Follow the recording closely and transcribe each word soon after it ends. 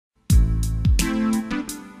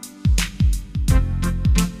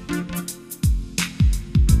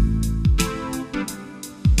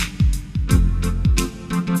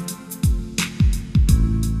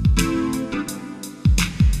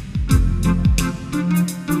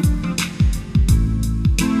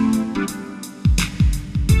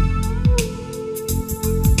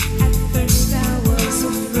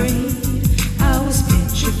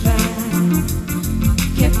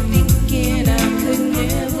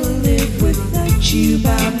you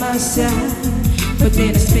by my side. But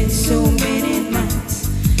then I spent so many nights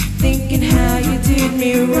thinking how you did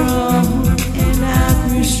me wrong. And I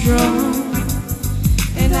grew strong,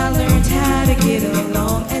 and I learned how to get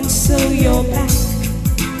along. And so you're back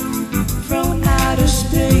from outer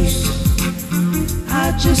space.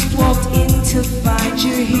 I just walked in to find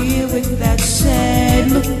you here with that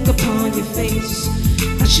sad look upon your face.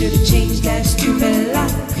 I should have changed that stupid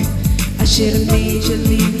lock. I should have made you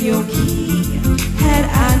leave your key. Had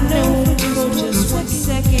I known for just 1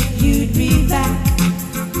 second you'd be back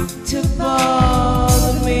to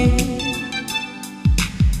bother me.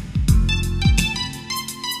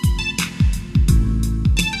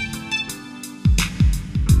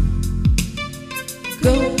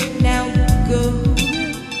 Go now, go,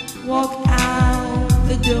 walk out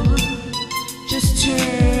the door. Just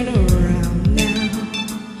turn around now.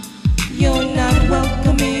 You're not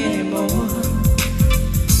welcome anymore.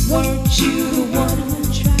 Weren't you the one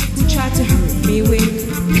who tried to hurt me with?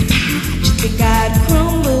 Did you think I'd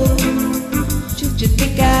crumble? Did you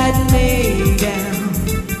think I'd lay down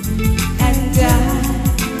and die?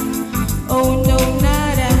 Oh no,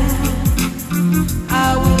 not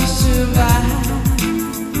I will survive.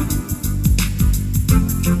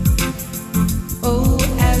 Oh,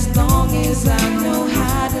 as long as I know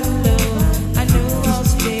how to love, I know I'll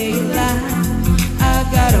stay alive. I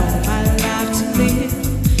got all my life to live,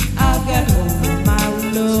 I got all my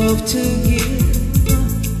love to give.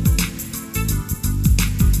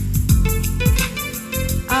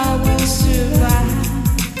 I will survive.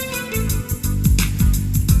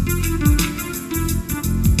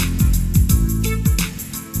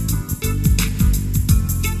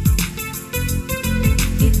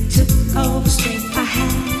 It took all the strength I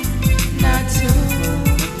had not to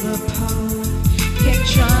fall apart. Kept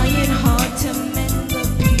trying hard to mend the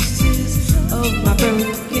pieces of my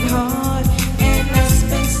broken heart. And I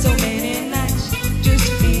spent so many nights just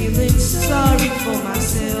feeling sorry for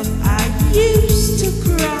myself. I used to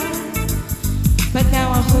cry, but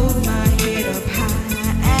now I hold my head up high.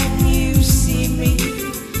 And you see me,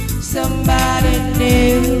 somebody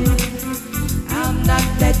new. I'm not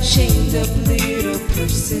that chained up little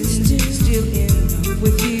person, still in love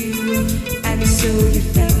with you. And so you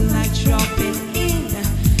feel like dropping in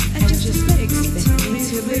and just expect me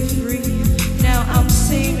to be free. Now I'm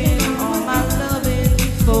saving